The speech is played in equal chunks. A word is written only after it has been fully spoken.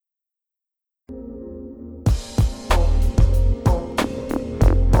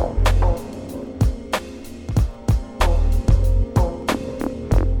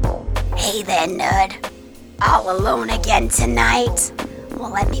there, nerd. All alone again tonight?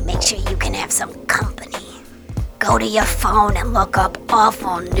 Well, let me make sure you can have some company. Go to your phone and look up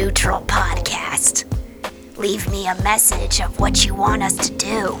Awful Neutral Podcast. Leave me a message of what you want us to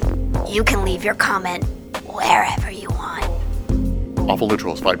do. You can leave your comment wherever you want. Awful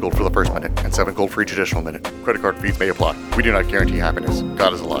Neutral is 5 gold for the first minute and 7 gold for each additional minute. Credit card fees may apply. We do not guarantee happiness.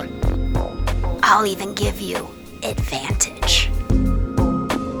 God is a lie. I'll even give you advantage.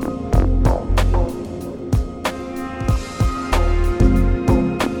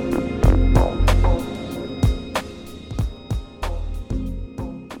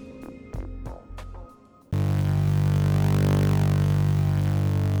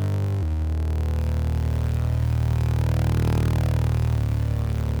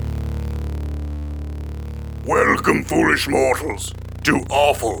 Welcome, foolish mortals, to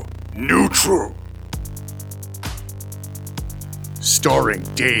Awful Neutral. Starring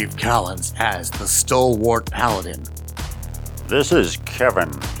Dave Callens as the stalwart paladin. This is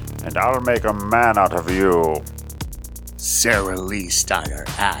Kevin, and I'll make a man out of you. Sarah Lee Steiner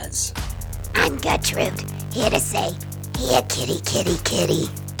as I'm Gertrude, here to say, here kitty, kitty, kitty.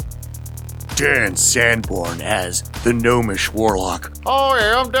 Dan Sanborn as the gnomish warlock. Oh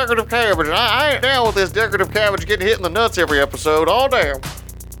yeah, I'm Decorative Cabbage, and I ain't down with this Decorative Cabbage getting hit in the nuts every episode. Oh damn.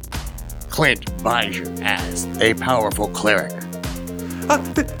 Clint Bijou as a powerful cleric.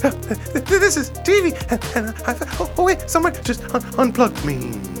 This is TV, and oh wait, someone just unplugged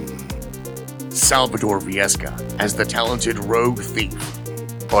me. Salvador Viesca as the talented rogue thief.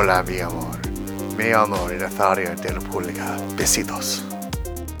 Hola, mi amor. Me llamo Nazario de la Pública. Besitos.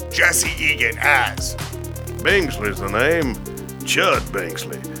 Jesse Egan as Bingsley's the name. Chud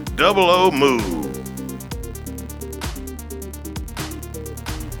Bingsley. 00 Moo.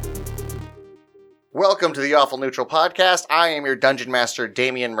 Welcome to the Awful Neutral Podcast. I am your Dungeon Master,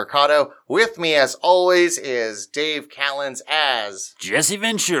 Damian Mercado. With me, as always, is Dave Callens as Jesse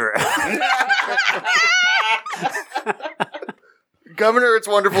Ventura. Governor. It's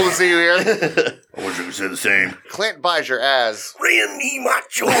wonderful to see you here. I wish I could say the same. Clint Bijou as Randy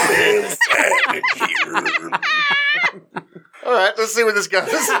Macho Man Savage here. All right, let's see where this goes.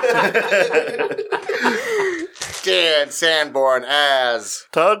 Dan Sanborn as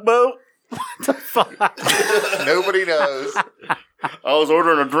Tugboat? nobody knows. I was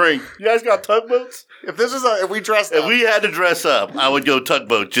ordering a drink. You guys got tugboats? If we dressed up, If we had to dress up, I would go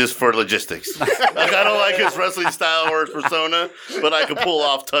tugboat just for logistics. Like, I don't like his wrestling style or his persona, but I could pull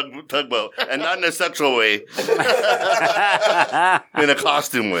off tugboat. And not in a sexual way. In a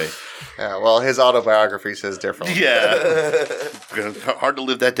costume way. yeah, well, his autobiography says differently. Yeah. Hard to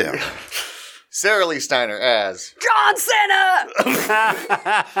live that down. Sarah Lee Steiner as John Cena!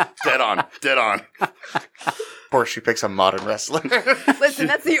 Dead on. Of course, she picks a modern wrestler. Listen,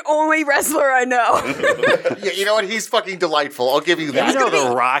 that's the only wrestler I know. Yeah, you know what? He's fucking delightful. I'll give you that. You know The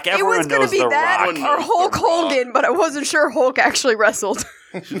Rock. It was Everyone going knows to be The that Rock. or Hulk Hogan, but I wasn't sure Hulk actually wrestled.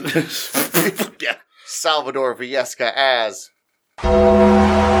 Yeah. Salvador Viesca as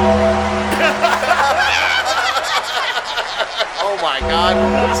oh my God!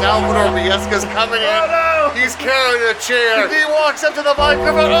 Salvador Viesca's coming in. Oh, no. He's carrying a chair. He walks up to the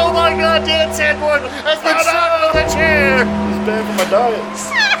microphone. Oh my God! Dan Sanborn has been shot with a chair. It's bad for my diet. Is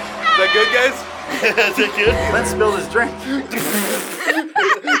that good, guys? Is that good? Let's spill this drink.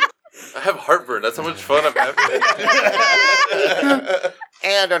 I have heartburn. That's how much fun I'm having.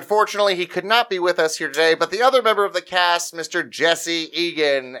 And unfortunately, he could not be with us here today, but the other member of the cast, Mr. Jesse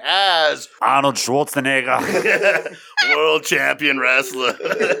Egan, as Arnold Schwarzenegger. World champion wrestler.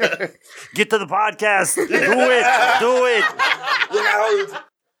 Get to the podcast. Do it.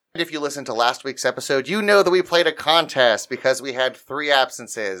 if you listened to last week's episode, you know that we played a contest because we had 3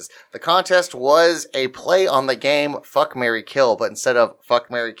 absences. The contest was a play on the game Fuck, Marry, Kill, but instead of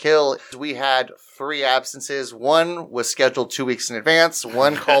Fuck, Marry, Kill, we had 3 absences. 1 was scheduled 2 weeks in advance,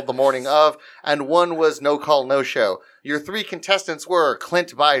 1 called the morning of, and 1 was no call, no show. Your 3 contestants were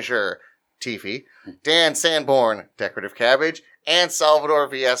Clint Bijou, Tiffy, Dan Sanborn, Decorative Cabbage, and Salvador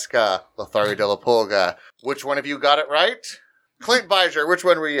Viesca, Lothario de la Pulga. Which one of you got it right? Clint Bijou, which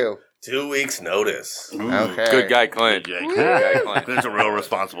one were you? 2 weeks notice. Okay. Good guy, Clint. Good guy, Clint. Clint's a real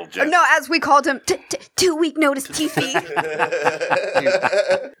responsible Jeff. No, as we called him, 2 week notice, Tiffy.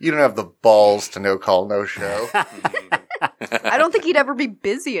 You don't have the balls to no call, no show. I don't think he'd ever be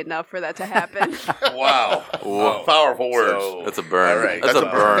busy enough for that to happen. Wow. Whoa. Powerful words. So, that's a burn. All right. That's a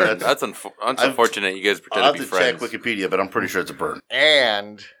burn. That's- That's unfortunate. You guys pretend I'll to have be to check friends. Wikipedia, but I'm pretty sure it's a burn.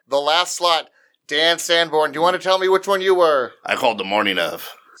 And the last slot, Dan Sanborn. Do you want to tell me which one you were? I called the morning of.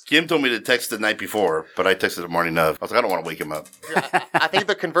 Kim told me to text the night before, but I texted the morning of. I was like, I don't want to wake him up. I think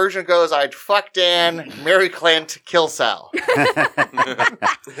the conversion goes, I'd fuck Dan, marry Clint, kill Sal.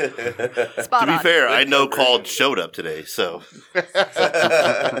 Spot To be on. fair, I know called showed up today, so.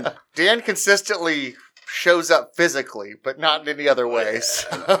 Dan consistently shows up physically, but not in any other ways.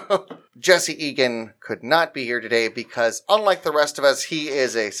 Jesse Egan could not be here today because, unlike the rest of us, he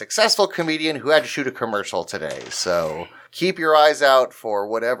is a successful comedian who had to shoot a commercial today. So keep your eyes out for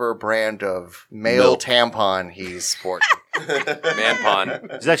whatever brand of male Milk. tampon he's sporting. Man pond.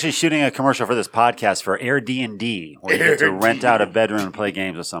 He's actually shooting a commercial for this podcast for Airbnb, where you get to rent out a bedroom and play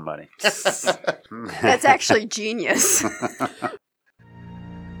games with somebody. That's actually genius.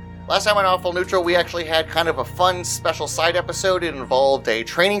 Last time on Awful Neutral, we actually had kind of a fun special side episode. It involved a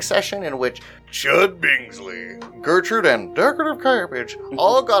training session in which Chud Bingsley, Gertrude, and Decorative Cabbage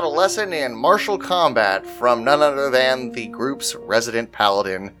all got a lesson in martial combat from none other than the group's resident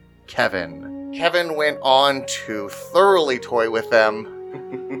paladin, Kevin. Kevin went on to thoroughly toy with them.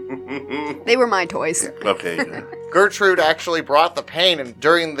 They were my toys. Okay. Good. Gertrude actually brought the pain, and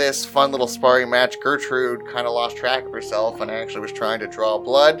during this fun little sparring match, Gertrude kind of lost track of herself and actually was trying to draw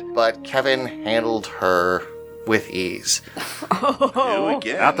blood, but Kevin handled her with ease. Oh.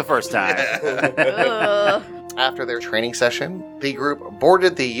 Not the first time. Ugh. After their training session, the group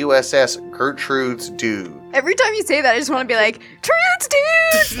boarded the USS Gertrude's Dude. Every time you say that, I just want to be like, Trans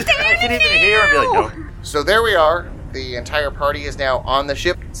dudes! I can even hear him be like, no. So there we are. The entire party is now on the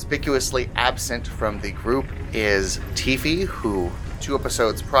ship. Conspicuously absent from the group is Tiffy, who 2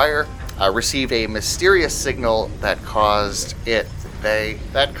 episodes prior received a mysterious signal that caused that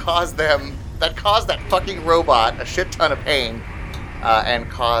fucking robot a shit ton of pain and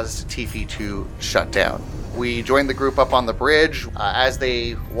caused Tiffy to shut down. We joined the group up on the bridge. As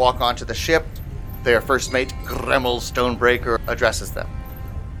they walk onto the ship, their first mate, Gremmel Stonebreaker, addresses them.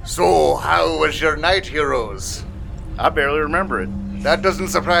 So, how was your night, heroes? I barely remember it. That doesn't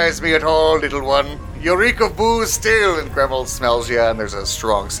surprise me at all, little one. You reek of booze still, and Gremmel smells you, and there's a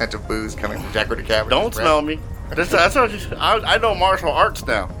strong scent of booze coming from Decorative Cabbage. Don't smell me. That's what I know martial arts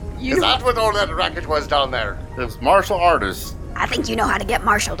now. Is that what all that racket was down there? There's martial artists. I think you know how to get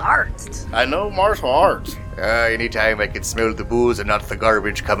martial arts. I know martial arts. Anytime I can smell the booze and not the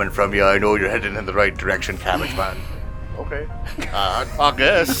garbage coming from you, I know you're heading in the right direction, Cabbage Man. Okay. I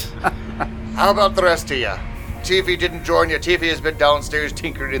guess. How about the rest of you? Tiffy didn't join you. Tiffy has been downstairs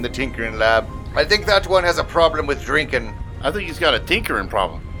tinkering in the tinkering lab. I think that one has a problem with drinking. I think he's got a tinkering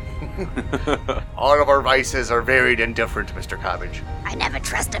problem. All of our vices are varied and different, Mr. Cabbage. I never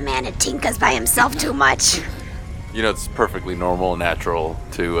trust a man who tinkers by himself too much. You know, it's perfectly normal and natural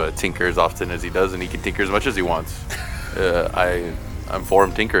to tinker as often as he does, and he can tinker as much as he wants. I'm for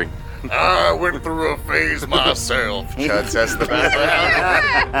him tinkering. I went through a phase myself. Chud says in the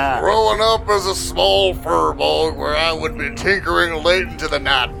background. Growing up as a small furball where I would be tinkering late into the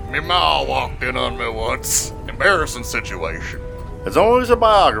night. Me ma walked in on me once. Embarrassing situation. There's always a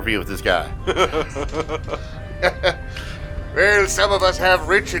biography with this guy. Well, some of us have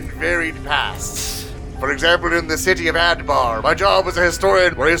rich and varied pasts. For example, in the city of Adbar, my job as a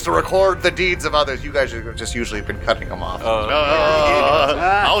historian where I used to record the deeds of others. You guys have just usually been cutting them off.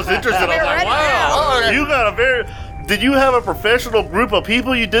 I was interested. I was like, wow, you got a very... Did you have a professional group of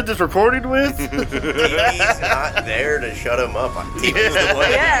people you did this recording with? He's not there to shut him up. He's the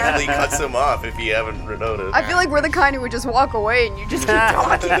one that usually cuts him off if you haven't noticed. I feel like we're the kind who would just walk away and you just keep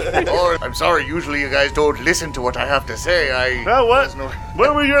talking. Oh, I'm sorry, usually you guys don't listen to what I have to say. Well, what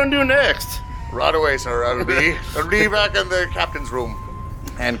are we going to do next? Right away, sir. I'll be back in the captain's room.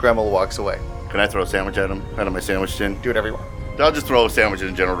 And Gremmel walks away. Can I throw a sandwich at him? Out of my sandwich tin? Do whatever you want. I'll just throw a sandwich in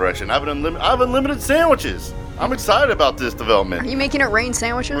a general direction. I have unlimited sandwiches. I'm excited about this Are development. you making it rain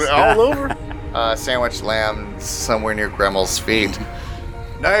sandwiches? We're all over. Sandwich lands somewhere near Gremmel's feet.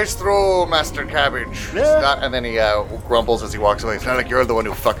 Nice throw, Master Cabbage. Yeah. And then he grumbles as he walks away. It's not like you're the one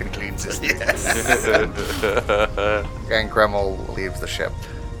who fucking cleans it. And Gremmel leaves the ship.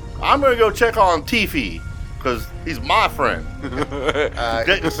 I'm going to go check on Tiffy because he's my friend.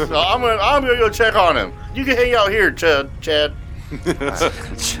 So I'm gonna go check on him. You can hang out here, Chad. Chad.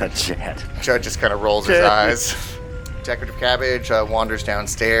 Chud just kind of rolls his eyes. Decorative Cabbage wanders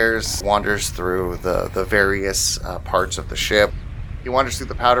downstairs, wanders through the various parts of the ship. He wanders through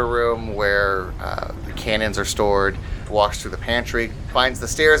the powder room where the cannons are stored, walks through the pantry, finds the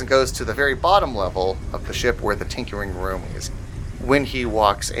stairs, and goes to the very bottom level of the ship where the tinkering room is. When he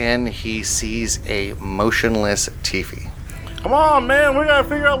walks in, he sees a motionless Tiffy. Come on, man. We got to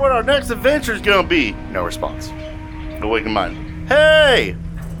figure out what our next adventure is going to be. No response. Awaken mind. Hey!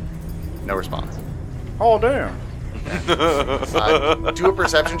 No response. Oh, damn. Do a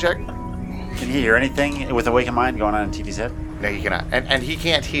perception check. Can he hear anything with awakened mind going on in TV's head? No, he cannot. And he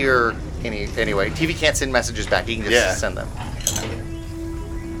can't hear anyway. TV can't send messages back. He can just send them.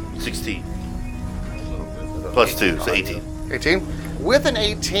 16. Plus 2, so 18. 18? With an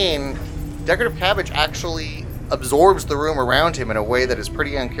 18, Decorative Cabbage actually absorbs the room around him in a way that is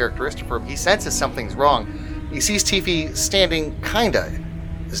pretty uncharacteristic for him. He senses something's wrong. He sees Tiffy standing kinda.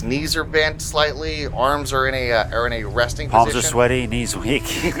 His knees are bent slightly, arms are in a resting Palms position. are sweaty, knees weak.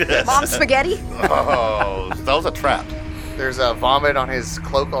 Mom spaghetti? Oh, that was a trap. There's a vomit on his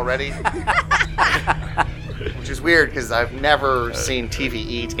cloak already. Which is weird because I've never seen TV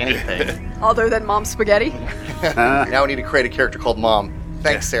eat anything. Other than mom spaghetti? Now we need to create a character called Mom.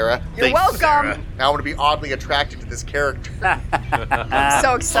 Thanks, Sarah. You're welcome. Sarah. Now I'm going to be oddly attracted to this character. I'm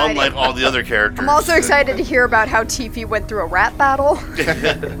so excited. Unlike all the other characters. I'm also excited to hear about how Tiffy went through a rap battle.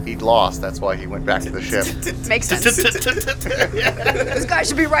 He'd lost, that's why he went back to the ship. Makes sense. This guy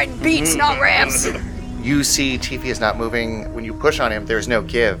should be writing beats, not raps. You see Tiffy is not moving. When you push on him, there's no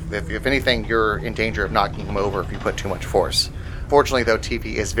give. If anything, you're in danger of knocking him over if you put too much force. Fortunately, though,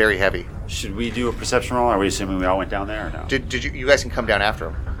 Tiffy is very heavy. Should we do a perception roll? Are we assuming we all went down there or no? Did you guys can come down after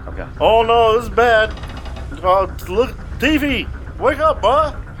him. Okay. Oh no, this is bad. Look, TV, wake up,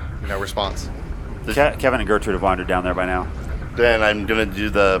 bud. No response. Kevin and Gertrude have wandered down there by now. Then I'm gonna do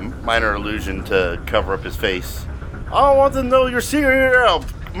the minor illusion to cover up his face. I don't want them to know you're seeing it out.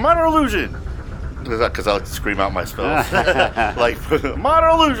 Minor illusion. Because I like to scream out my spells. Like, minor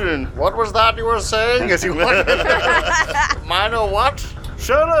illusion. What was that you were saying? As you went minor what?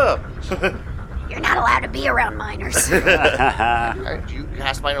 Shut up. You're not allowed to be around minors. Do you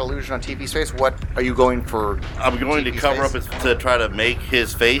cast minor illusion on Tiffy's face? What are you going for? I'm going to TV's cover face? up to try to make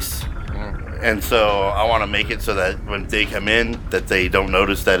his face. And so I want to make it so that when they come in, that they don't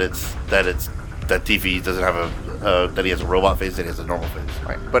notice that that TV doesn't have that he has a robot face, that he has a normal face.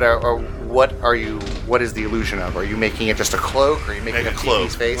 Right. But what is the illusion of? Are you making it just a cloak, or are you making Like a a cloak,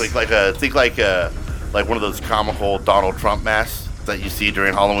 Tiffy's face? like one of those comical Donald Trump masks that you see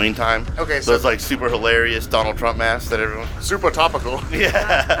during Halloween time. Okay, so- those like super hilarious Donald Trump masks that everyone. Super topical.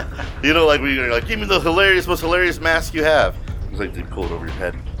 Yeah, you know, like when you're like, give me the most hilarious mask you have. It's like they pull it over your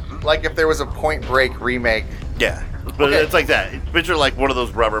head. Like if there was a Point Break remake, Yeah, but Okay. it's like that. Picture like one of those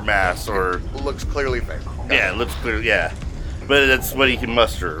rubber masks, or looks clearly fake. yeah, it looks clear. Yeah, but that's what he can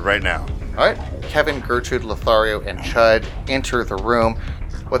muster right now. All right. Kevin, Gertrude, Lothario, and Chud enter the room.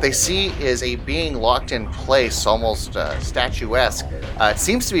 What they see is a being locked in place, almost statuesque. It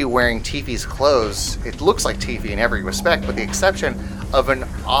seems to be wearing Tiffy's clothes. It looks like Tiffy in every respect, with the exception of an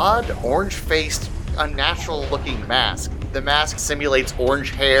odd, orange-faced, unnatural-looking mask. The mask simulates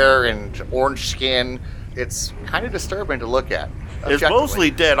orange hair and orange skin. It's kind of disturbing to look at. It's objectively.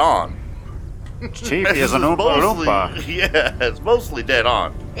 mostly dead on. Chief is an Oompa Mostly- Loompa. Yeah, it's mostly dead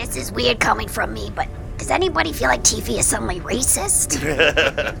on. This is weird coming from me, but does anybody feel like Tiffy is suddenly racist?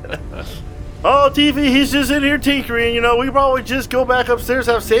 Oh, TV, he's just in here tinkering. You know, we probably just go back upstairs,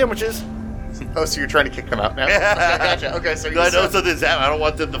 have sandwiches. Oh, so you're trying to kick them out now? Okay, gotcha. Okay, so I know something's happening. I don't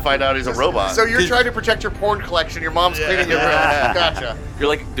want them to find out he's a robot. So you're trying to protect your porn collection. Your mom's cleaning your room. Gotcha. You're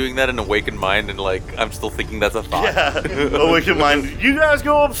like doing that in awakened mind, and like I'm still thinking that's a thought. yeah. Oh, we can mind. You guys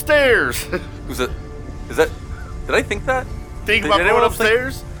go upstairs. Who's it? Is that? Did I think that? Think Did about anyone going else think-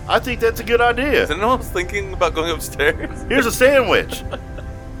 upstairs? I think that's a good idea. Is anyone else thinking about going upstairs? Here's a sandwich.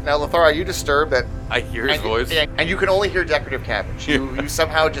 Now, Lothar, are you disturbed that... I hear his and, voice. And you can only hear Decorative Cabbage. You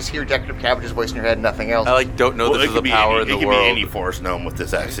somehow just hear Decorative Cabbage's voice in your head and nothing else. I like don't know Well, this it is could a be power any, in it the could world. be any forest gnome with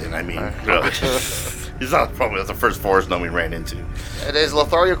this accent. I mean, really. He's not probably that's the first forest gnome we ran into. Is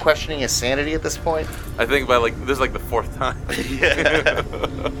Lothario questioning his sanity at this point? I think by like this is like the fourth time. Yeah.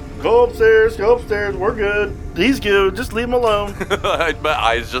 Go upstairs. We're good. He's good. Just leave him alone.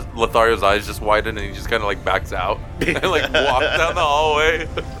 Lothario's eyes just widen, and he just kind of like backs out and like walks down the hallway.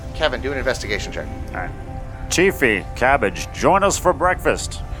 Kevin, do an investigation check. All right. Chiefy, Cabbage, join us for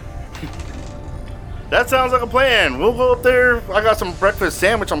breakfast. That sounds like a plan. We'll go up there. I got some breakfast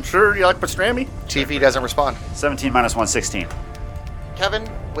sandwich. I'm sure you like pastrami. TV doesn't respond. 17 minus 1, 16. Kevin,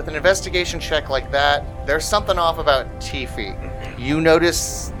 with an investigation check like that, there's something off about Tiffy. You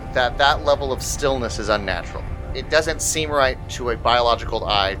notice that that level of stillness is unnatural. It doesn't seem right to a biological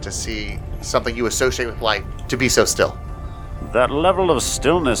eye to see something you associate with life to be so still. That level of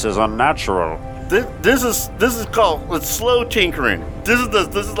stillness is unnatural. This is called it's slow tinkering. This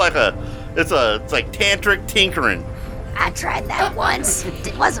is like it's like tantric tinkering. I tried that once.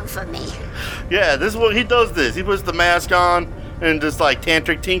 It wasn't for me. Yeah, this is what he does. He puts the mask on and just like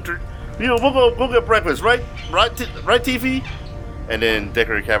tantric tinker. You know, we'll go get breakfast, right, TV? And then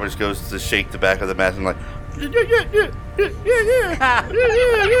Decorative Cabbage goes to shake the back of the mask and like,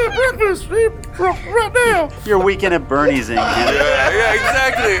 breakfast, right now. You're Weekend at Bernie's in Canada.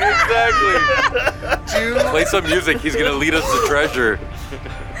 Exactly. Play some music. He's gonna lead us to treasure.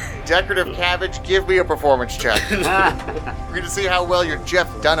 Decorative Cabbage, give me a performance check. We're going to see how well your Jeff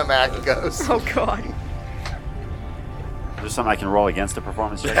Dunham act goes. Oh, God. There's something I can roll against the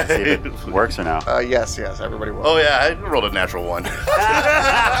performance check to see if it works or no. Yes, everybody will. Oh yeah, I rolled a natural 1.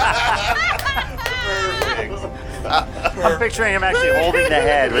 I'm picturing him actually holding the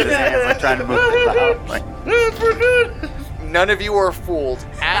head with his hands, like trying to move it about. Like, None of you are fooled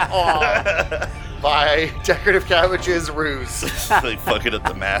at all by Decorative Cabbage's ruse. Like fucking up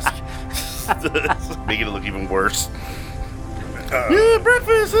the mask, making it look even worse.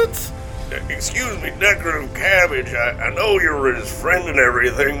 Breakfast. It's Excuse me, Decorative Cabbage. I know you're his friend and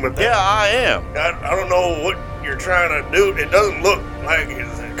everything, but yeah, I am. I don't know what you're trying to do. It doesn't look like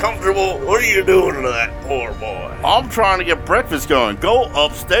it's comfortable. What are you doing to that poor boy? I'm trying to get breakfast going. Go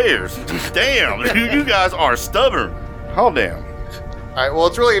upstairs. Damn, you guys are stubborn. Oh damn. All right, well,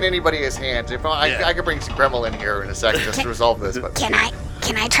 it's really in anybody's hands. If I could bring some Gremlin in here in a second just to resolve this. But Can I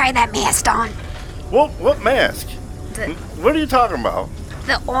try that mask on? What mask? What are you talking about?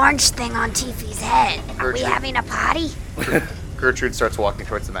 The orange thing on Tiffy's head. Are we Gertrude. having a party? Gertrude starts walking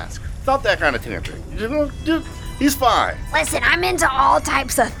towards the mask. It's not that kind of tantrum. He's fine. Listen, I'm into all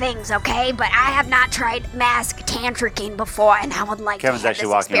types of things, okay? But I have not tried mask tantricking before, and I would like Kevin's to have actually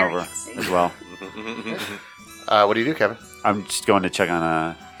this walking experience. over as well. What do you do, Kevin? I'm just going to check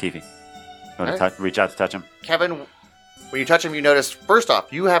on Tiffy. Going to reach out to touch him. Kevin, when you touch him, you notice, first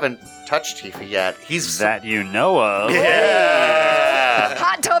off, you haven't touched Tiffy yet. He's That you know of. Yeah.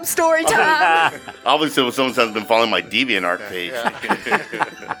 Hot tub story time. Obviously, someone's been following my DeviantArt page.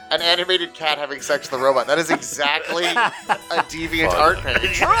 an animated cat having sex with a robot. That is exactly a deviant art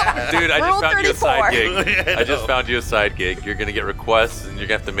page. Dude, I just found you a side 34. gig. I just found you a side gig. You're gonna get requests, and you're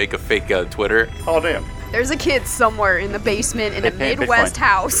gonna have to make a fake Twitter. Oh damn. There's a kid somewhere in the basement in a They pay Midwest Bitcoin.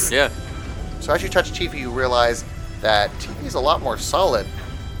 house. Yeah. So as you touch Tiffy, you realize that Tiffy is a lot more solid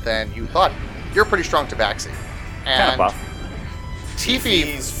than you thought. You're pretty strong tabaxi. Kind of And buff. Tiffy,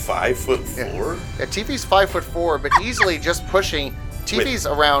 He's 5'4". yeah, Tiffy's 5'4", but easily just pushing. Tiffy's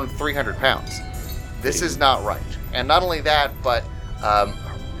around 300 pounds. This is not right. And not only that, but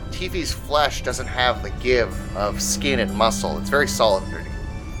Tiffy's flesh doesn't have the give of skin and muscle. It's very solid underneath.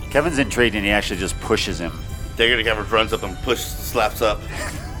 Kevin's intrigued and he actually just pushes him. Decorative Cabbage runs up and slaps up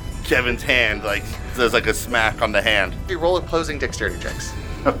Kevin's hand, like there's like a smack on the hand. You roll opposing dexterity checks.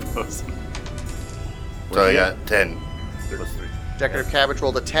 So I got 10 plus 3. Decorative Cabbage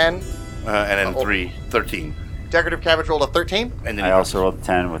rolled a 10. And then 13. Decorative Cabbage rolled a 13. And then I also rolled a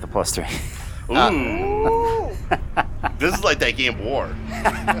 10 with a +3. Ooh. This is like that game War.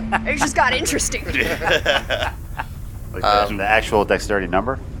 It just got interesting. Like the actual dexterity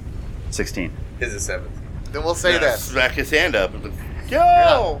number? 16. His is 7. Then we'll say this. Smack his hand up. Yo!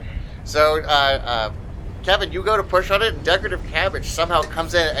 Yeah. So, Kevin, you go to push on it, and Decorative Cabbage somehow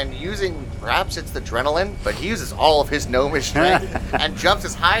comes in and using, perhaps it's the adrenaline, but he uses all of his gnomish strength and jumps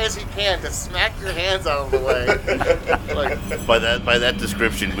as high as he can to smack your hands out of the way. Like, By that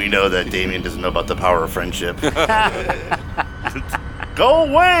description, we know that Damien doesn't know about the power of friendship. Go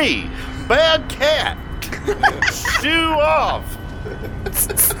away, bad cat. Shoo off.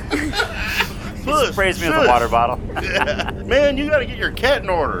 Push, Sprays me with a water bottle. Man, you gotta get your cat in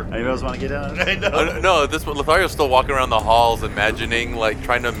order. Anybody else want to get in? I know. No, this Lothario's still walking around the halls, imagining, like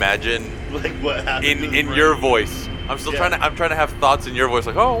trying to imagine Like what happened in your voice. I'm still trying to have thoughts in your voice,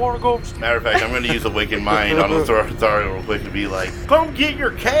 like, oh, I want to go. Matter of fact, I'm going to use Awakened Mind on Lothario real quick to be like, come get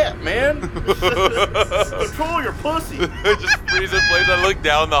your cat, man. Control your pussy. Just freeze in place. I look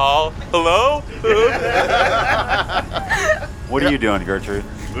down the hall. Hello? What are you doing, Gertrude?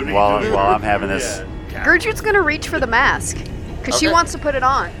 What are you While doing? I'm having this. Gertrude's gonna reach for the mask because she Okay. wants to put it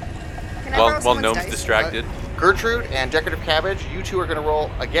on. Can I borrow While someone's Gnome's dice? distracted. Gertrude and Decorative Cabbage, you two are going to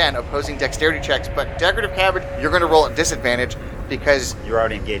roll, again, opposing dexterity checks, but Decorative Cabbage, you're going to roll at disadvantage because You're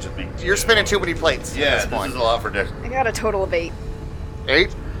already engaged with me. you're spinning too many plates Yeah, at this this point. is a lot for Dex. I got a total of 8. 8.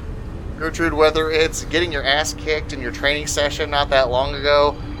 Gertrude, whether it's getting your ass kicked in your training session not that long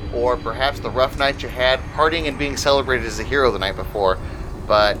ago, or perhaps the rough night you had, partying and being celebrated as a hero the night before,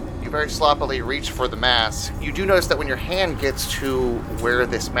 but you very sloppily reach for the mask. You do notice that when your hand gets to where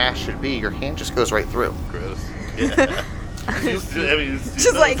this mask should be, your hand just goes right through. Gross. Yeah. I mean,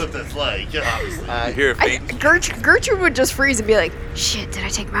 Just like- what that's like, yeah, obviously. You hear a faint. Gertrude would just freeze and be like, "Shit, did I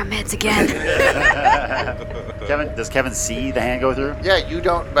take my meds again?" Does Kevin see the hand go through? Yeah, you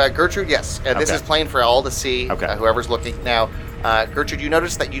don't. Gertrude, yes. This Okay. is plain for all to see. Okay. Whoever's looking now. Gertrude, you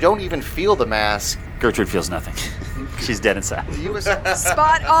notice that you don't even feel the mask. Gertrude feels nothing. She's dead inside.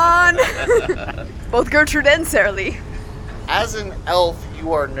 Spot on! Both Gertrude and Sarah Lee. As an elf,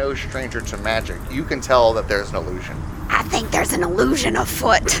 you are no stranger to magic. You can tell that there's an illusion. I think there's an illusion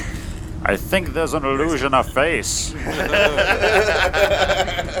afoot. I think there's an illusion of face.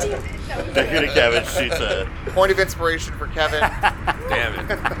 Decorative Cabbage shoots a Point of inspiration for Kevin. Damn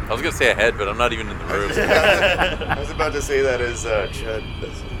it. I was going to say a head, but I'm not even in the room. I was about to say that as Chud.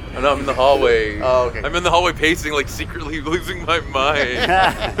 No, I'm in the hallway. Oh, okay. I'm in the hallway pacing, like secretly losing my mind.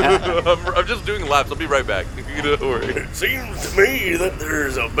 I'm just doing laps. I'll be right back. Don't worry. It seems to me that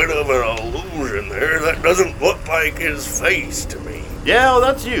there's a bit of an illusion there that doesn't look like his face to me. Yeah, well,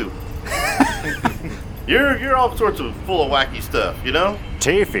 that's you. You're all sorts of full of wacky stuff, you know?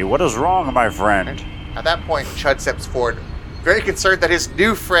 Tiffy, what is wrong, my friend? At that point, Chud steps forward, very concerned that his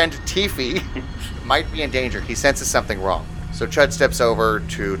new friend, Tiffy, might be in danger. He senses something wrong. So Chud steps over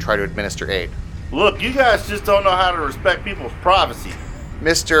to try to administer aid. Look, you guys just don't know how to respect people's privacy.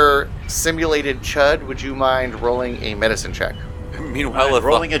 Mr. Simulated Chud, would you mind rolling a medicine check? Meanwhile,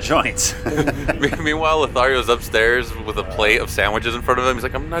 rolling a joint. Meanwhile, Lothario's upstairs with a plate of sandwiches in front of him. He's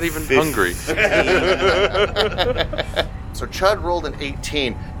like, I'm not even hungry. So Chud rolled an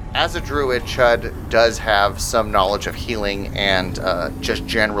 18. As a druid, Chud does have some knowledge of healing and just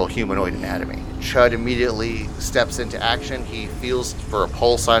general humanoid anatomy. Chud immediately steps into action. He feels for a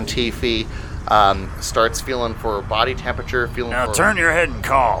pulse on Tiffy, starts feeling for body temperature, Now turn your head and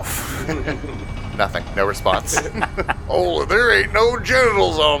cough. Nothing. No response. Oh, there ain't no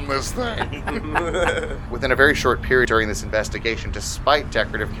genitals on this thing. Within a very short period during this investigation, despite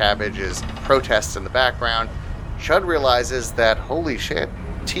Decorative Cabbage's protests in the background, Chud realizes that, holy shit,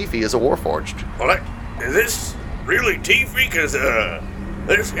 Tiffy is a Warforged. Well, is this really Tiffy? Because,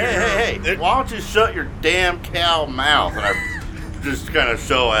 this Hey, why don't you shut your damn cow mouth? And I just kind of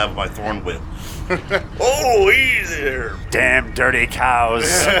show I have my thorn whip. Oh, easy there. Damn dirty cows.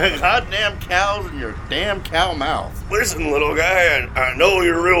 Goddamn cows in your damn cow mouth. Listen, little guy, I know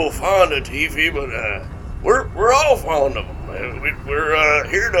you're real fond of Tiffy, but we're all fond of him. We're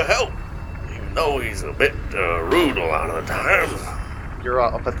here to help, even though he's a bit rude a lot of the times. You're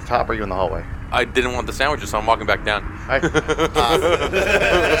up at the top, or are you in the hallway? I didn't want the sandwiches, so I'm walking back down.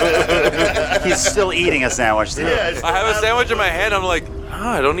 He's still eating a sandwich, too. Yeah, I have a sandwich in my hand. I'm like,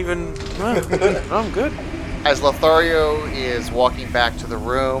 I don't even. I'm good. As Lothario is walking back to the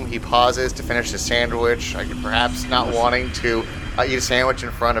room, he pauses to finish his sandwich, perhaps not wanting to eat a sandwich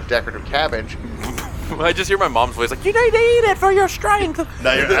in front of Decorative Cabbage. I just hear my mom's voice like, you need to eat it for your strength.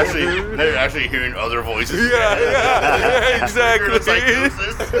 Now you're actually hearing other voices. Yeah, exactly.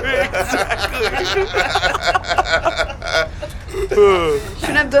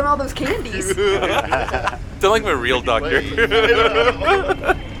 Shouldn't have done all those candies. Don't like my real doctor.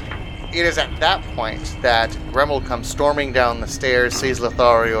 It is at that point that Gremmel comes storming down the stairs, sees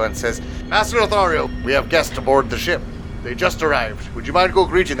Lothario, and says, Master Lothario, we have guests aboard the ship. They just arrived. Would you mind go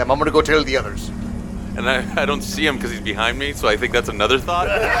greeting them? I'm going to go tell the others. And I don't see him because he's behind me, so I think that's another thought.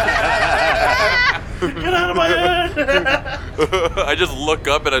 Get out of my head! I just look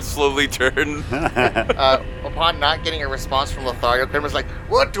up and I slowly turn. Upon not getting a response from Lothario, Gremmel's like,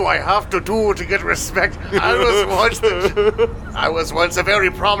 what do I have to do to get respect? I was once a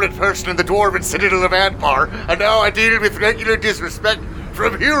very prominent person in the Dwarven Citadel of Anpar, and now I deal with regular disrespect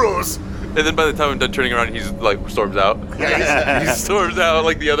from heroes. And then by the time I'm done turning around, he's like storms out. Yeah, he storms out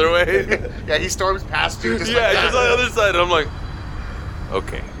like the other way. Yeah, he storms past you. Just yeah, like just on the other side. And I'm like,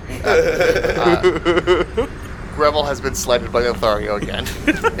 okay. Gremmel has been slighted by Lothario again.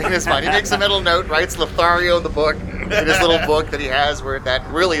 In his mind, he makes a mental note, writes Lothario in the book, in his little book that he has, where that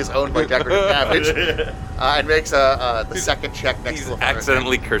really is owned by Decorative Cabbage, and makes the second check next He's to Lothario.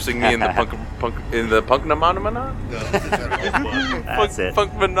 accidentally cursing me in the punk Punknomana? That's it.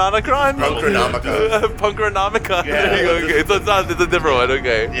 Punkmononocron? Punkronomica. Yeah. Okay, so it's a different one,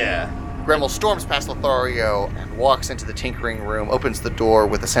 okay. Yeah. Gremmel storms past Lothario and walks into the tinkering room, opens the door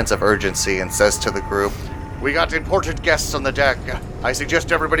with a sense of urgency, and says to the group, we got important guests on the deck. I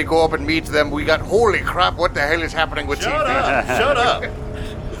suggest everybody go up and meet them. We got, holy crap, what the hell is happening with Shut TV? up! Shut up!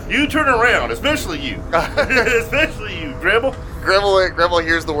 You turn around, especially you. Especially you, Gremel. Gremmel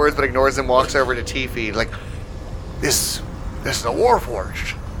hears the words but ignores them, walks over to Tiffy, like, this is a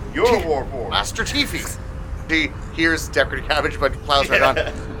Warforged. You're a Warforged. Master Tiffy. He hears Decorative Cabbage but plows right on.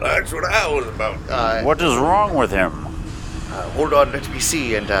 That's what I was about. What is wrong with him? Hold on, let me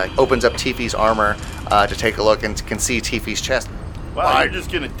see, and opens up Tiffy's armor to take a look and can see Tiffy's chest. Wow, you're just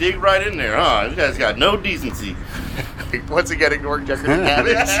gonna dig right in there, huh? This guy's got no decency. Once again, ignoring Decorative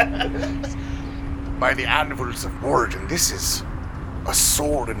Cabbage. By the anvils of Morden, this is A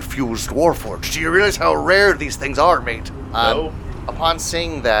soul-infused warforged. Do you realize how rare these things are, mate? No. Upon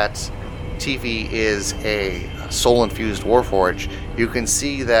seeing that Tifi is a soul-infused warforged, you can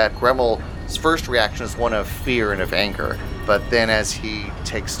see that Gremmel's first reaction is one of fear and of anger. But then as he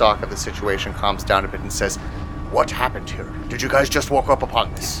takes stock of the situation, calms down a bit and says, "What happened here? Did you guys just walk up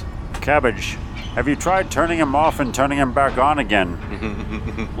upon this?" Cabbage, have you tried turning him off and turning him back on again?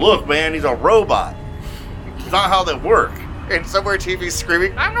 Look, man, he's a robot. It's not how they work. And somewhere Tifi's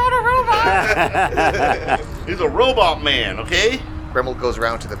screaming, "I'm not a robot!" He's a robot man, okay? Gremmel goes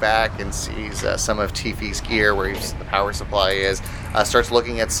around to the back and sees some of Tifi's gear where the power supply is. Starts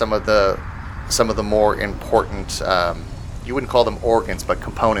looking at some of the more important, you wouldn't call them organs, but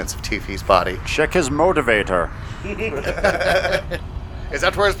components of Tifi's body. Check his motivator. Is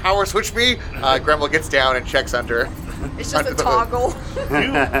that where his power switch be? Gremmel gets down and checks under. It's just a toggle.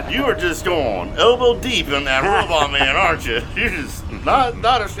 You are just going elbow deep in that robot man, aren't you? You're just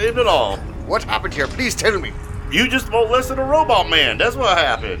not ashamed at all. What happened here? Please tell me. You just molested a robot man. That's what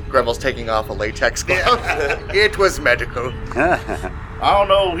happened. Gremmel's taking off a latex glove. It was medical. I don't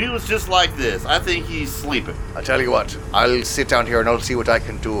know. He was just like this. I think he's sleeping. I tell you what, I'll sit down here and I'll see what I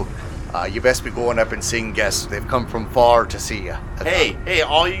can do. You best be going up and seeing guests. They've come from far to see you. Hey,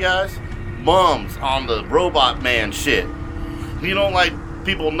 all you guys, mums on the robot man shit. You don't like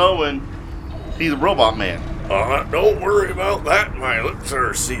people knowing he's a robot man. Don't worry about that. My lips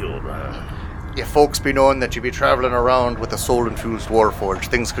are sealed. If folks be knowing that you be traveling around with a soul-infused warforged,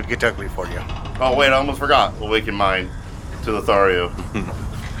 things could get ugly for you. Oh, wait, I almost forgot. Awaken mind to Lothario.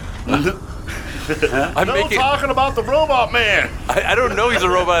 I'm talking about the robot man. I don't know he's a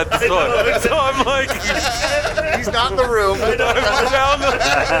robot at this point. So I'm like... He's not in the room. And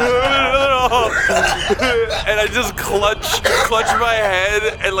I just clutch my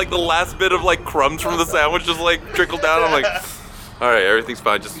head, and like the last bit of like crumbs from the sandwich just like trickle down. I'm like, all right, everything's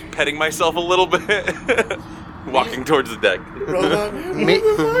fine. Just petting myself a little bit, walking towards the deck.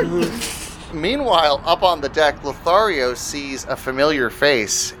 Meanwhile, up on the deck, Lothario sees a familiar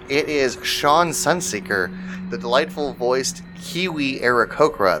face. It is Sean Sunseeker, the delightful voiced Kiwi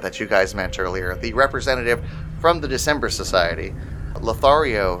Aarakocra that you guys met earlier, the representative from the December Society.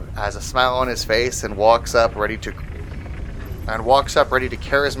 Lothario has a smile on his face and walks up ready to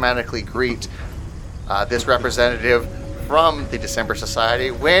charismatically greet this representative from the December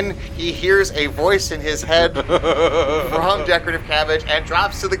Society when he hears a voice in his head from Decorative Cabbage and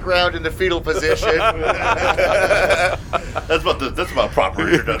drops to the ground in the fetal position. That's about proper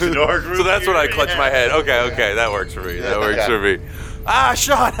introduction to our group. So that's when I clutch my head. Okay, that works for me.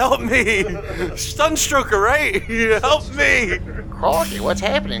 Sean, help me! Sunstroker, right? Help me! Crikey, what's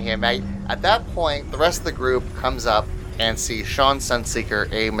happening here, mate? At that point, the rest of the group comes up and sees Sean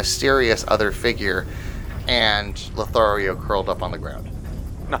Sunseeker, a mysterious other figure, and Lothario curled up on the ground.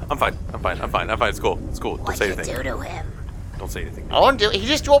 No, I'm fine. It's cool. Don't say anything. What'd you do to him? Don't say anything. I won't do it. He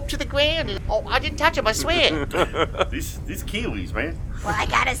just dropped to the ground. Oh, I didn't touch him, I swear. These Kiwis, man. Well, I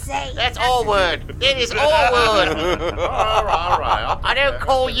gotta say... That's all word. It is all word. All right. I don't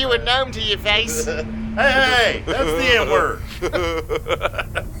call you a gnome to your face. Hey, that's the N-word.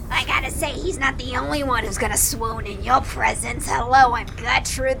 I gotta say, he's not the only one who's gonna swoon in your presence. Hello, I'm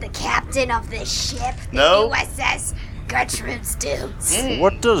Gertrude, the captain of this ship, the USS Gertrude's Dukes.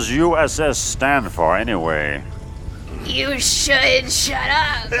 What does USS stand for, anyway? You should shut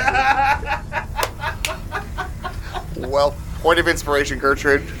up. Well, point of inspiration,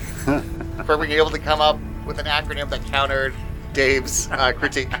 Gertrude, for being able to come up with an acronym that countered Dave's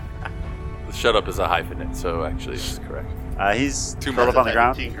critique. Shut up is a hyphenate, so actually it's correct. He's curled up on the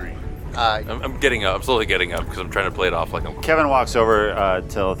ground. I'm getting up. I'm slowly getting up because I'm trying to play it off like I'm... Kevin walks over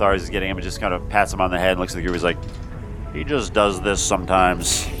to Lotharios is getting him and just kind of pats him on the head and looks at the group. He's like, he just does this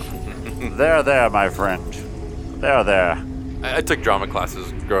sometimes. There, my friend. There. I took drama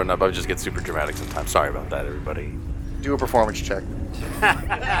classes growing up. I would just get super dramatic sometimes. Sorry about that, everybody. Do a performance check.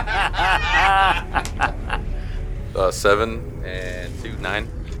 7 and 2, 9.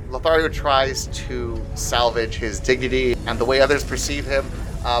 Lothario tries to salvage his dignity and the way others perceive him,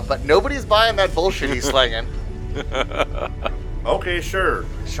 but nobody's buying that bullshit he's slanging. Okay, sure.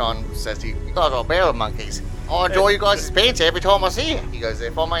 Sean says to you, "You guys are barrel monkeys. I enjoy you guys' banter every time I see you." He goes,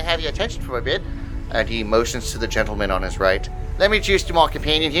 "If I may have your attention for a bit." And he motions to the gentleman on his right. "Let me introduce you to my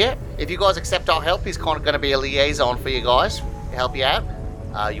companion here. If you guys accept our help, he's kind of going to be a liaison for you guys to help you out."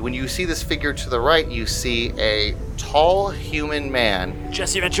 When you see this figure to the right, you see a tall human man.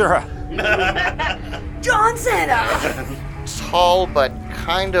 Jesse Ventura. John Cena. Tall but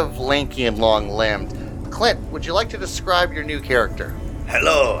kind of lanky and long-limbed. Clint, would you like to describe your new character?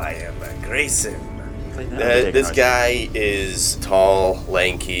 Hello, I am Grayson. This guy is tall,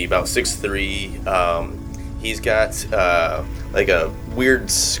 lanky, about 6'3". He's got like a weird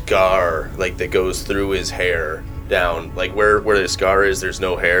scar like that goes through his hair down. Like where the scar is, there's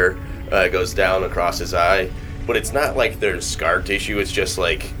no hair. It goes down across his eye. But it's not like there's scar tissue. It's just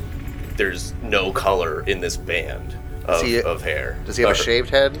like there's no color in this band of hair. Does he have a shaved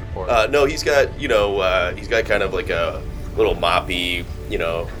head? Or? No, he's got he's got kind of like a little moppy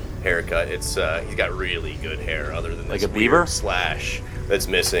haircut. It's he's got really good hair, other than this like a beaver slash that's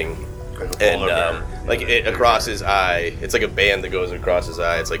missing, and across his eye. It's like a band that goes across his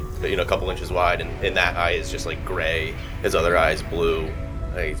eye. It's like a couple inches wide, and that eye is just like gray. His other eye is blue.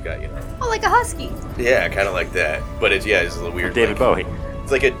 He's got Oh, like a husky. Yeah, kind of like that. But it's a little weird. David Bowie.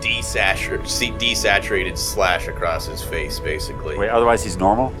 It's like a desaturated slash across his face, basically. Wait, otherwise he's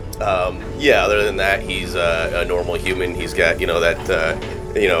normal? Yeah, other than that, he's a normal human. He's got, that,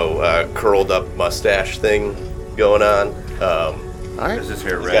 curled up mustache thing going on. All right. Is his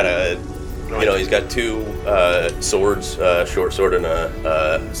hair He's red? got he's got two swords, short sword and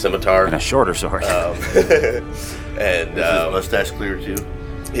a scimitar. And a shorter sword. And Is his mustache clear too?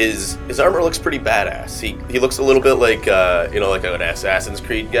 His armor looks pretty badass. He looks a little bit like like an Assassin's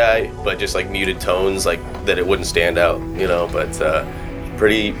Creed guy, but just like muted tones, like that it wouldn't stand out, But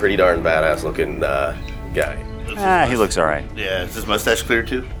pretty darn badass looking guy. He looks all right. Yeah, is his mustache clear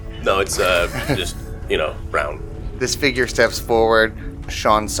too? No, it's just brown. This figure steps forward.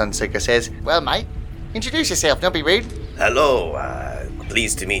 Sean Sunseeker says, "Well, mate, introduce yourself. Don't be rude." Hello,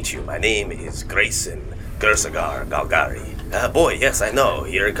 pleased to meet you. My name is Grayson Gersagar Galgari. Boy, yes, I know.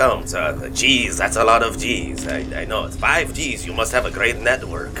 Here it comes. G's, that's a lot of G's. I know. It's 5 G's. You must have a great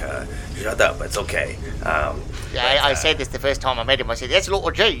network. Shut up. It's okay. I said this the first time I met him. I said, that's a lot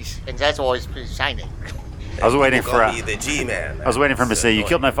of G's. And that's why I was saying it. I was waiting for the G-Man. I was waiting for him to say, "You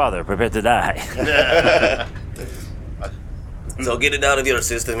killed my father. Prepare to die." So get it out of your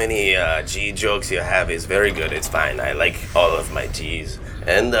system. Any G jokes you have is very good. It's fine. I like all of my G's.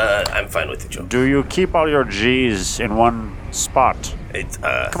 And I'm fine with the joke. Do you keep all your G's in one spot?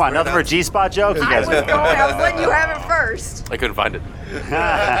 Come on, nothing for G spot jokes? You guys I was letting you have it first. I couldn't find it.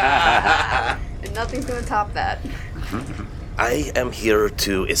 And nothing's going to top that. I am here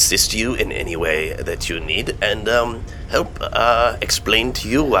to assist you in any way that you need and help explain to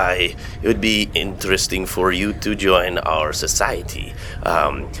you why it would be interesting for you to join our society.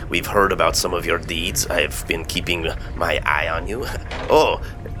 We've heard about some of your deeds. I've been keeping my eye on you. Oh,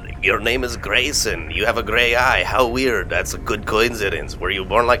 your name is Grayson. You have a gray eye. How weird. That's a good coincidence. Were you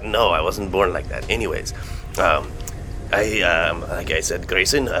born like... No, I wasn't born like that. Anyways, like I said,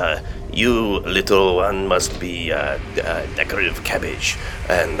 Grayson, you little one must be decorative cabbage.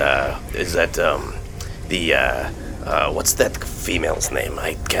 And is that what's that female's name?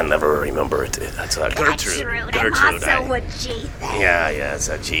 I can never remember it. That's Gertrude. Gertrude. Also a G thing. Yeah, it's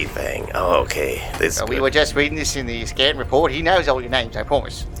a G thing. Oh, okay. We were just reading this in the scan report. He knows all your names, I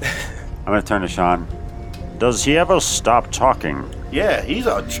promise. I'm going to turn to Sean. Does he ever stop talking? Yeah, he's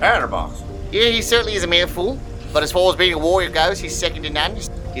a chatterbox. Yeah, he certainly is a mouthful. But as far as being a warrior goes, he's second to none.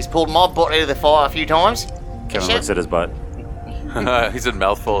 He's pulled my butt out of the fire a few times. Kevin looks at his butt. He's in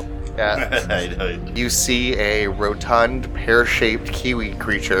mouthful. You see a rotund, pear-shaped kiwi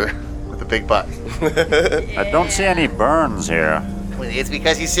creature with a big butt. I don't see any burns here. Well, it's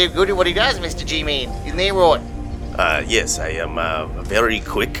because he's so good at what he does, Mr. G-Man. Isn't that right? Yes, I am very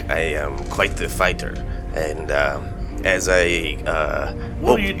quick. I am quite the fighter. And as I...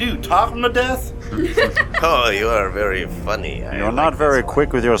 what do you do, talk him to death? Oh, you are very funny. You're not very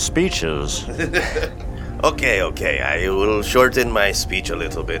quick with your speeches. Okay, I will shorten my speech a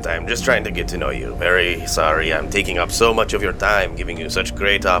little bit. I'm just trying to get to know you. Very sorry I'm taking up so much of your time, giving you such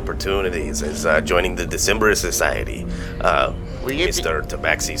great opportunities as joining the December Society. Mr.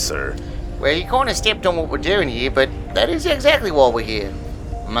 Tabaxi, sir. Well, you kind of stepped on what we're doing here, but that is exactly why we're here.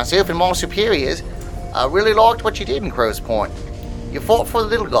 Myself and my superiors really liked what you did in Crow's Point. You fought for the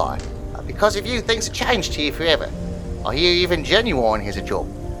little guy. Because of you, things have changed here forever. I hear even Genuine has a job.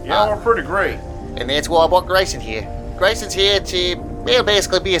 Yeah, we're pretty great. And that's why I brought Grayson here. Grayson's here to,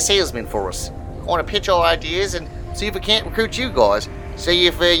 basically be a salesman for us. I want to pitch our ideas and see if we can't recruit you guys. See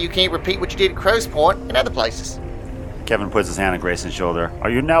if you can't repeat what you did at Crow's Point and other places. Kevin puts his hand on Grayson's shoulder. Are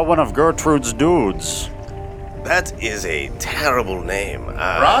you now one of Gertrude's dudes? That is a terrible name.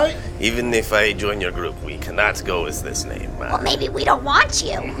 Right? Even if I join your group, we cannot go with this name. Well, maybe we don't want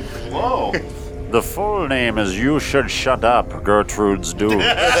you. Whoa. The full name is You Should Shut Up, Gertrude's Dude.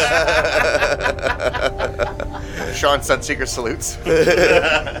 Sean Sunseeker salutes.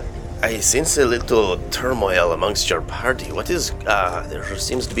 I sense a little turmoil amongst your party. What is, there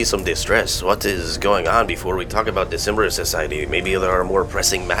seems to be some distress. What is going on before we talk about Decemberist Society? Maybe there are more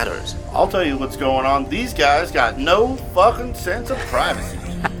pressing matters. I'll tell you what's going on. These guys got no fucking sense of privacy.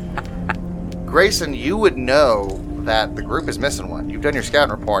 Grayson, you would know that the group is missing one. You've done your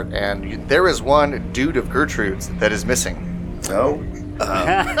scouting report, and there is one dude of Gertrude's that is missing. No?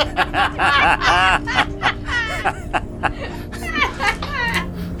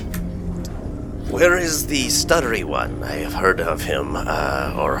 Where is the stuttery one? I have heard of him,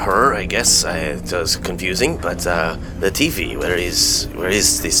 or her, I guess. It was confusing, but the Tifi, where is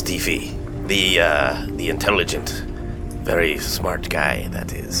this Tifi? The intelligent, very smart guy,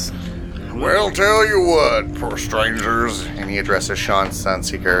 that is. Well, tell you what, poor strangers. And he addresses Sean,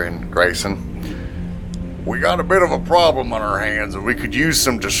 Sunseeker, and Grayson. We got a bit of a problem on our hands and we could use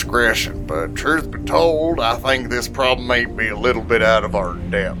some discretion, but truth be told, I think this problem may be a little bit out of our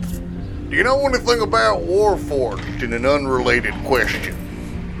depth. Do you know anything about Warforged in an unrelated question?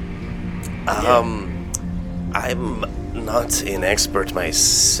 I'm not an expert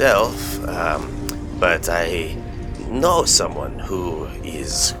myself, but I know someone who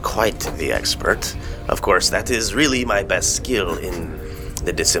is quite the expert. Of course, that is really my best skill in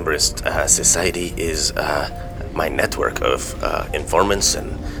the Decemberist Society is my network of informants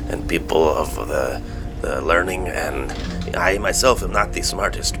and people of the learning, and I myself am not the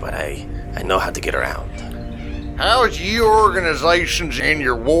smartest, but I know how to get around. How's your organizations and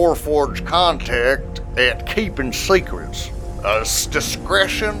your Warforged contact at keeping secrets? Is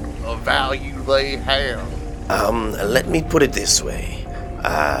discretion a value they have? Let me put it this way.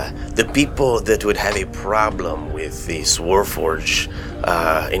 The people that would have a problem with this Warforged,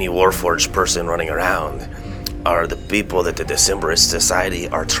 any Warforged person running around, are the people that the Decemberist Society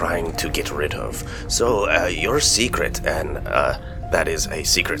are trying to get rid of. So, your secret, and that is a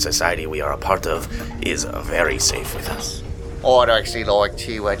secret society we are a part of, is very safe with us. I'd actually like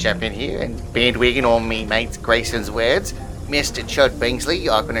to jump in here and bandwagon on me mate Grayson's words. Mr. Chud Bingsley,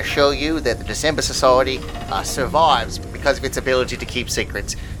 I can assure you that the December Society survives because of its ability to keep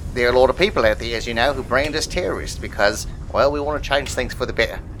secrets. There are a lot of people out there, as you know, who brand us terrorists because, well, we want to change things for the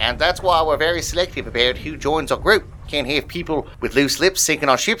better. And that's why we're very selective about who joins our group. Can't have people with loose lips sinking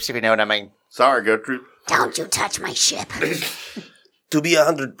our ships, if you know what I mean. Sorry, Gertrude. Don't you touch my ship. To be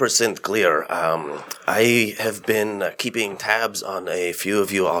 100% clear, I have been keeping tabs on a few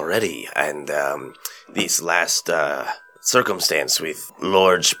of you already, and this last circumstance with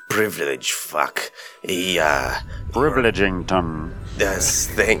Lord Privilege, Privilegington. Yes,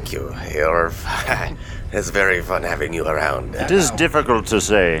 thank you. It's very fun having you around. It is difficult to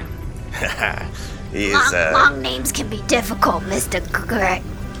say. Long names can be difficult, Mr. Gray.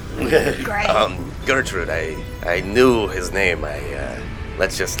 Gertrude, I knew his name.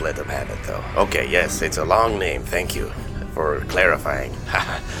 Let's just let him have it, though. Okay, yes, it's a long name. Thank you for clarifying.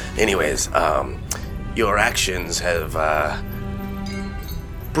 Anyways, your actions have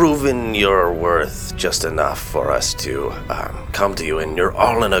proven your worth just enough for us to come to you, and you're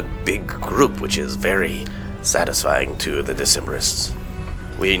all in a big group, which is very satisfying to the Decemberists.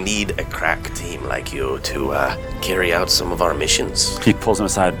 We need a crack team like you to carry out some of our missions. He pulls him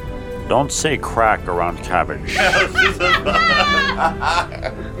aside. Don't say crack around Cabbage.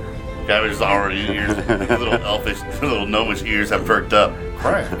 Cabbage is already ears. Little elfish, little gnomish ears have perked up.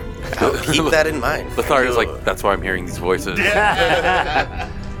 Crack. Keep that in mind. Lotharia's like, that's why I'm hearing these voices. At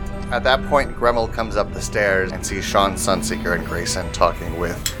that point, Gremmel comes up the stairs and sees Sean, Sunseeker, and Grayson talking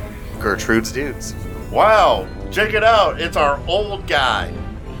with Gertrude's dudes. Wow, check it out. It's our old guy.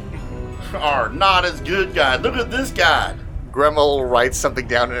 Our not as good guy. Look at this guy. Gremmel writes something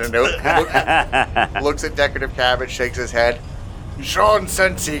down in a note, looks at Decorative Cabbage, shakes his head. Sean,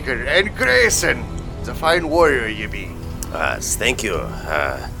 Sunseeker, and Grayson. It's a fine warrior you be. Thank you.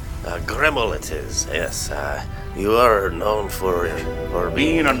 Gremmel it is, yes. You are known for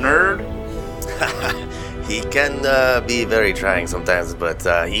being a nerd? He can be very trying sometimes, but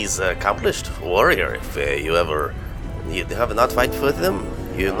he's an accomplished warrior. If you have not fight with him,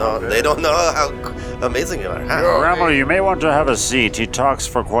 you know, they don't know how amazing you are. Huh? Gremmel, you may want to have a seat. He talks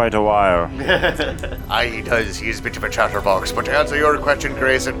for quite a while. Aye, he does. He's a bit of a chatterbox. But to answer your question,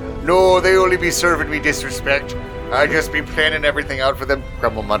 Grayson, no, they only be serving me disrespect. I just be planning everything out for them.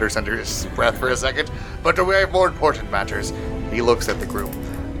 Gremmel mutters under his breath for a second. But we have more important matters. He looks at the group.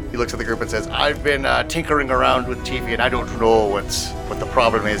 He looks at the group and says, I've been tinkering around with TV and I don't know what the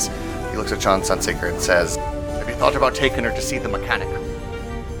problem is. He looks at Sean Sunseeker and says, have you thought about taking her to see the mechanic?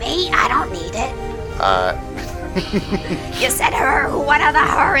 Me? I don't need it. You said her. What other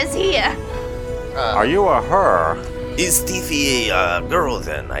her is here? Are you a her? Is Tiffy a girl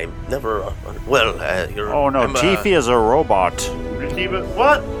then? I never. Well, you're. Oh no, Tiffy is a robot. Keep it.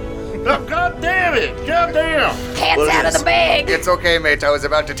 What? Oh, God damn it! God damn! Hands out of the bag! It's okay, mate. I was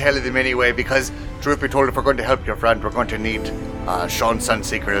about to tell them anyway, because, truth be told, if we're going to help your friend, we're going to need Sean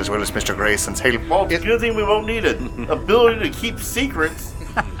Sunseeker as well as Mr. Grayson's help. Well, it's a good thing we won't need an ability to keep secrets.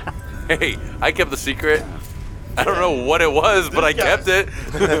 Hey, I kept the secret. I don't know what it was, but I kept it.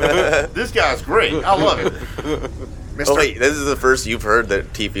 This guy's great. I love it. Oh wait, this is the first you've heard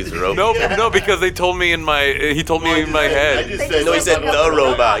that Tiffy's a robot? No, because they told me in my. He told me in my head. No, he said the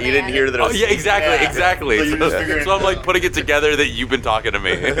robot. You didn't hear that. Oh yeah, exactly. So I'm like putting it together that you've been talking to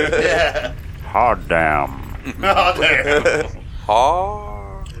me. Hot damn.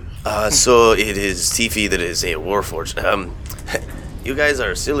 So it is Tiffy that is a warforged. You guys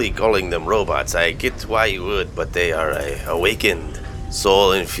are silly calling them robots. I get why you would, but they are a awakened,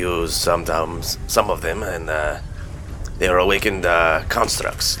 soul-infused, sometimes, some of them, and they are awakened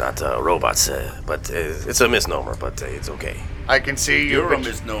constructs, not robots. But it's a misnomer, but it's okay. I can see you're a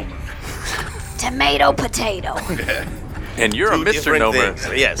misnomer. Tomato, potato. And you're Two a Mr. different Nomer.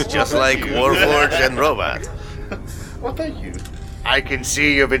 things. Yes, just like Warforged and Robot. Well, thank you. I can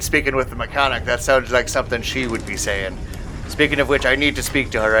see you've been speaking with the mechanic. That sounds like something she would be saying. Speaking of which, I need to speak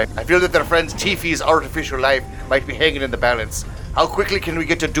to her. I feel that their friend's Tiffy's artificial life might be hanging in the balance. How quickly can we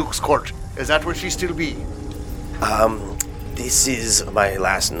get to Duke's Court? Is that where she still be? This is my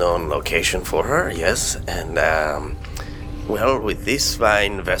last known location for her, yes, and, well, with this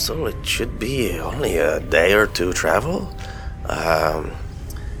fine vessel, it should be only a day or two travel.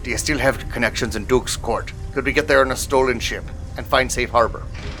 Do you still have connections in Duke's Court? Could we get there on a stolen ship and find safe harbor?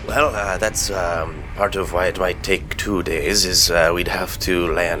 Well, that's part of why it might take 2 days, is we'd have to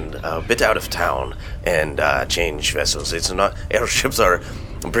land a bit out of town and change vessels. It's not, airships are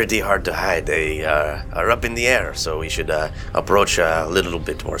pretty hard to hide. They are up in the air, so we should approach a little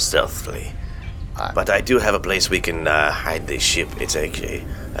bit more stealthily. But I do have a place we can hide this ship. It's actually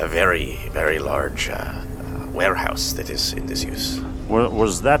a very, very large warehouse that is in this use.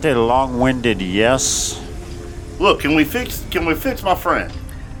 Was that a long-winded yes? Look, can we fix my friend?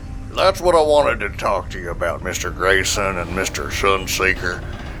 That's what I wanted to talk to you about, Mr. Grayson and Mr. Sunseeker.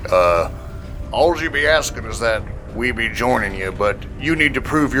 All you be asking is that we be joining you, but you need to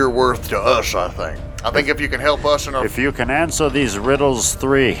prove your worth to us, I think. I think if you can help us in our... If you can answer these riddles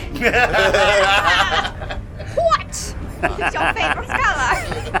 3. What? It's your favorite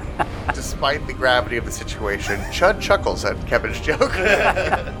color. Despite the gravity of the situation, Chud chuckles at Kevin's joke.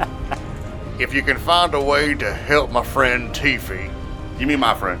 If you can find a way to help my friend Tiffy... You mean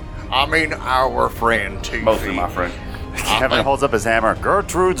my friend? I mean our friend Tiffy. Mostly my friend. Kevin holds up his hammer.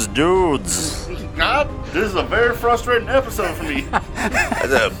 Gertrude's dudes. God, this is a very frustrating episode for me.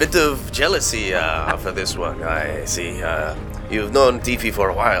 There's a bit of jealousy for this one, I see. You've known Tiffy for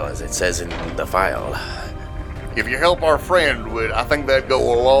a while, as it says in the file. If you help our friend, I think that'd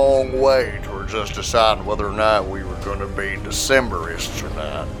go a long way towards us deciding whether or not we were going to be Decemberists or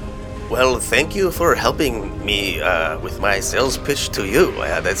not. Well, thank you for helping me with my sales pitch to you.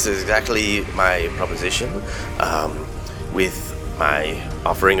 That's exactly my proposition. With my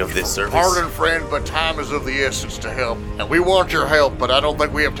offering of this service. Pardon, friend, but time is of the essence to help. And we want your help, but I don't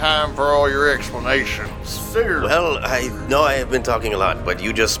think we have time for all your explanations. Sir. Well, I know I have been talking a lot, but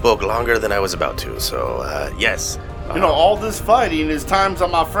you just spoke longer than I was about to, so, yes. You know, all this fighting is times that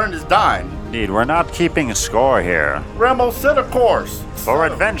my friend is dying. Indeed, we're not keeping score here. Rambo, set a course. For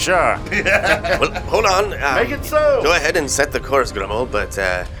adventure. Well, hold on. Make it so. Go ahead and set the course, Grummo, but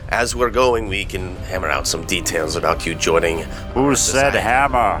as we're going, we can hammer out some details about you joining. Who said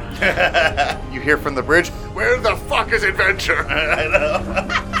hammer? You hear from the bridge, Where the fuck is adventure? I know.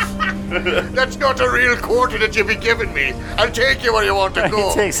 That's not a real quarter that you be giving me. I'll take you where you want to go.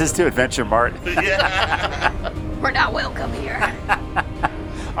 He takes us to Adventure Mart. We're not welcome here.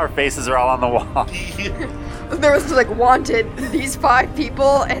 Our faces are all on the wall. There was like wanted these 5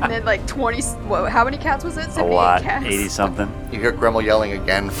 people and then like 20. How many cats was it? A 78 lot. cats. 80-something. you hear Gremmel yelling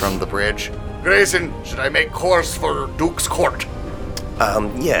again from the bridge. Grayson, should I make course for Duke's Court?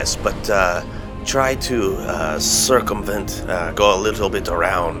 Yes, but try to circumvent, go a little bit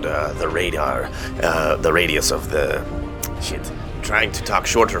around the radar, the radius of the... Shit. Trying to talk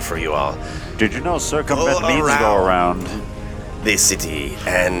shorter for you all. Did you know circumvent means go around? This city,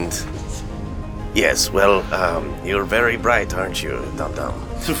 and... Yes, well, you're very bright, aren't you, Dum Dum?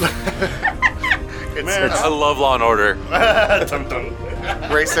 I love Law and Order. Dum Dum.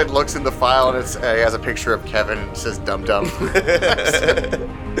 Grayson looks in the file and he has a picture of Kevin and it says Dum Dum.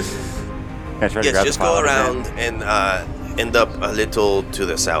 Yes, just go around and end up a little to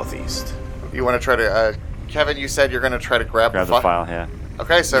the southeast. You want to try to Kevin, you said you're going to try to grab the file, yeah.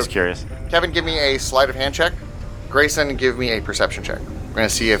 Okay, so Just curious. Kevin, give me a sleight of hand check. Grayson, give me a perception check. We're going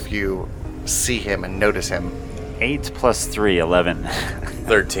to see if you see him and notice him. 8 plus 3, 11.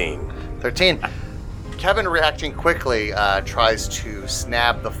 13. 13. Kevin, reacting quickly, tries to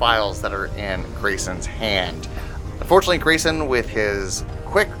snab the files that are in Grayson's hand. Unfortunately, Grayson, with his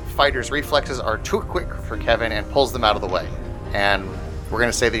quick fighter's reflexes, are too quick for Kevin and pulls them out of the way. And we're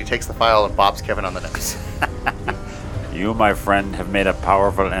going to say that he takes the file and bops Kevin on the nose. You, my friend, have made a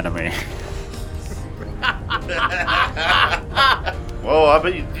powerful enemy. Well, I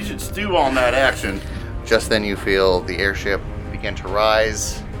bet you should stew on that action. Just then you feel the airship begin to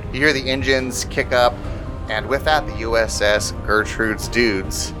rise. You hear the engines kick up. And with that, the USS Gertrude's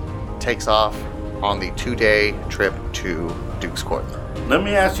Dudes takes off on the 2-day trip to Duke's Court. Let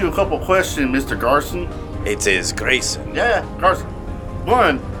me ask you a couple questions, Mr. Garson. It is Grayson. Yeah, Garson.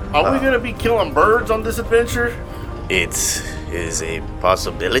 One, are we going to be killing birds on this adventure? It is a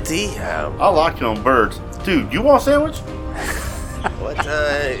possibility. I like killing birds. Dude, you want a sandwich? What,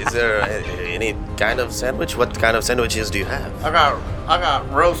 is there any kind of sandwich? What kind of sandwiches do you have? I got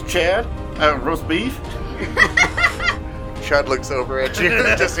roast Chad, roast beef. Chad looks over at you,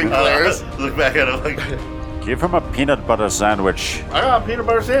 just in glares. Look back at him like, Give him a peanut butter sandwich. I got a peanut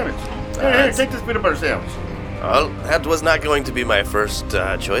butter sandwich. Here, take this peanut butter sandwich. Well, that was not going to be my first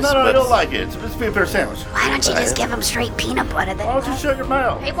choice. No, but I don't like it. It's a peanut butter sandwich. Why don't you just give him straight peanut butter then? Why don't you shut your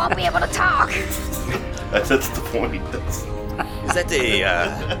mouth? He won't be able to talk. That's the point. Is that a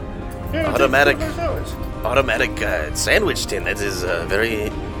automatic sandwich tin? That is very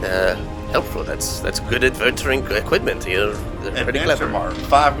helpful. That's good adventuring equipment. You're pretty clever. Mark,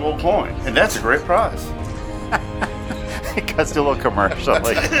 5 gold coin, and that's a great prize. It cuts to a little commercial.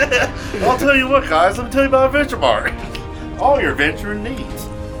 Like, I'll tell you what, guys. Let me tell you about Adventure Mart. All your adventuring needs.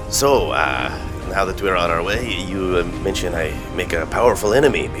 So, now that we're on our way, you mentioned I make a powerful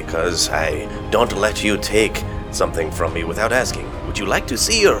enemy because I don't let you take something from me without asking. Would you like to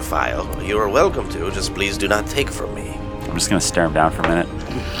see your file? You are welcome to. Just please do not take from me. I'm just going to stare him down for a minute.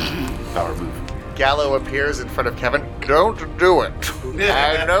 Power move. Gallo appears in front of Kevin. Don't do it.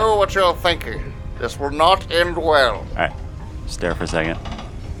 I know what you're thinking. This will not end well. All right. Stare for a second.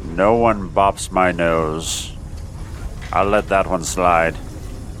 No one bops my nose. I'll let that one slide.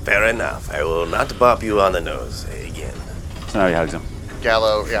 Fair enough. I will not bop you on the nose again. So now he hugs him.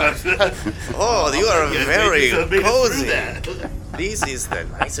 Gallo, yeah. Oh, you are very cozy. This is the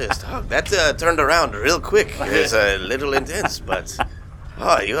nicest hug. That turned around real quick. It's a little intense, but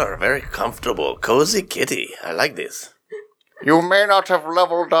you are a very comfortable, cozy kitty. I like this. You may not have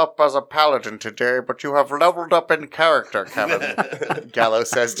leveled up as a paladin today, but you have leveled up in character, Kevin. Gallo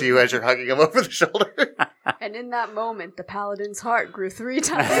says to you as you're hugging him over the shoulder. And in that moment, the paladin's heart grew 3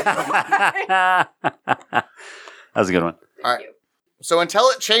 times. That was a good one. All right. So until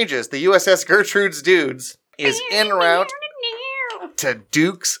it changes, the USS Gertrude's Dudes is en route to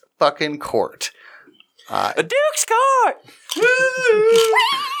Duke's fucking Court. A Duke's Court!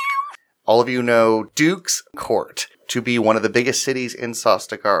 All of you know Duke's Court to be one of the biggest cities in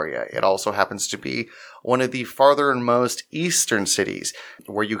Sostagaria. It also happens to be one of the farthernmost eastern cities.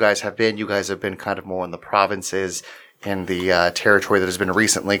 Where you guys have been kind of more in the provinces in the territory that has been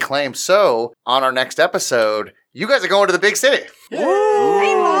recently claimed. So, on our next episode, you guys are going to the big city.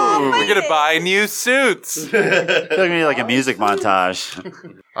 We're gonna buy new suits. It's gonna be like a music montage.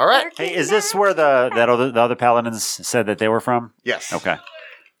 All right. Hey, is this where the other paladins said that they were from? Yes. Okay.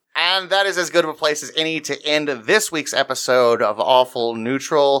 And that is as good of a place as any to end this week's episode of Awful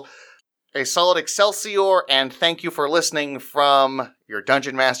Neutral. A solid Excelsior, and thank you for listening from your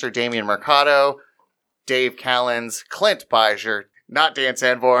Dungeon Master, Damian Mercado, Dave Callens, Clint Beischer, not Dan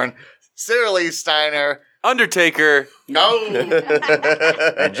Sanborn, Sarah Lee Steiner, Undertaker. No.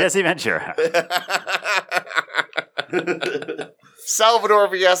 And Jesse Ventura. Salvador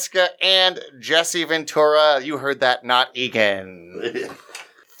Viesca and Jesse Ventura. You heard that, not Egan.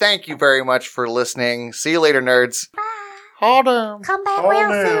 Thank you very much for listening. See you later, nerds. Bye. Hold on. Come back real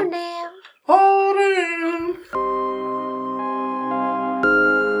soon now. Hold on.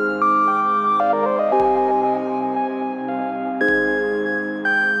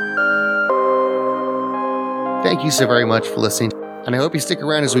 Thank you so very much for listening, and I hope you stick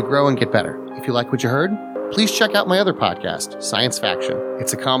around as we grow and get better. If you like what you heard, please check out my other podcast, Science Faction.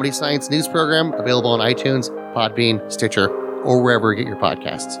 It's a comedy science news program available on iTunes, Podbean, Stitcher, or wherever you get your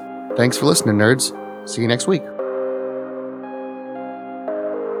podcasts. Thanks for listening, nerds. See you next week.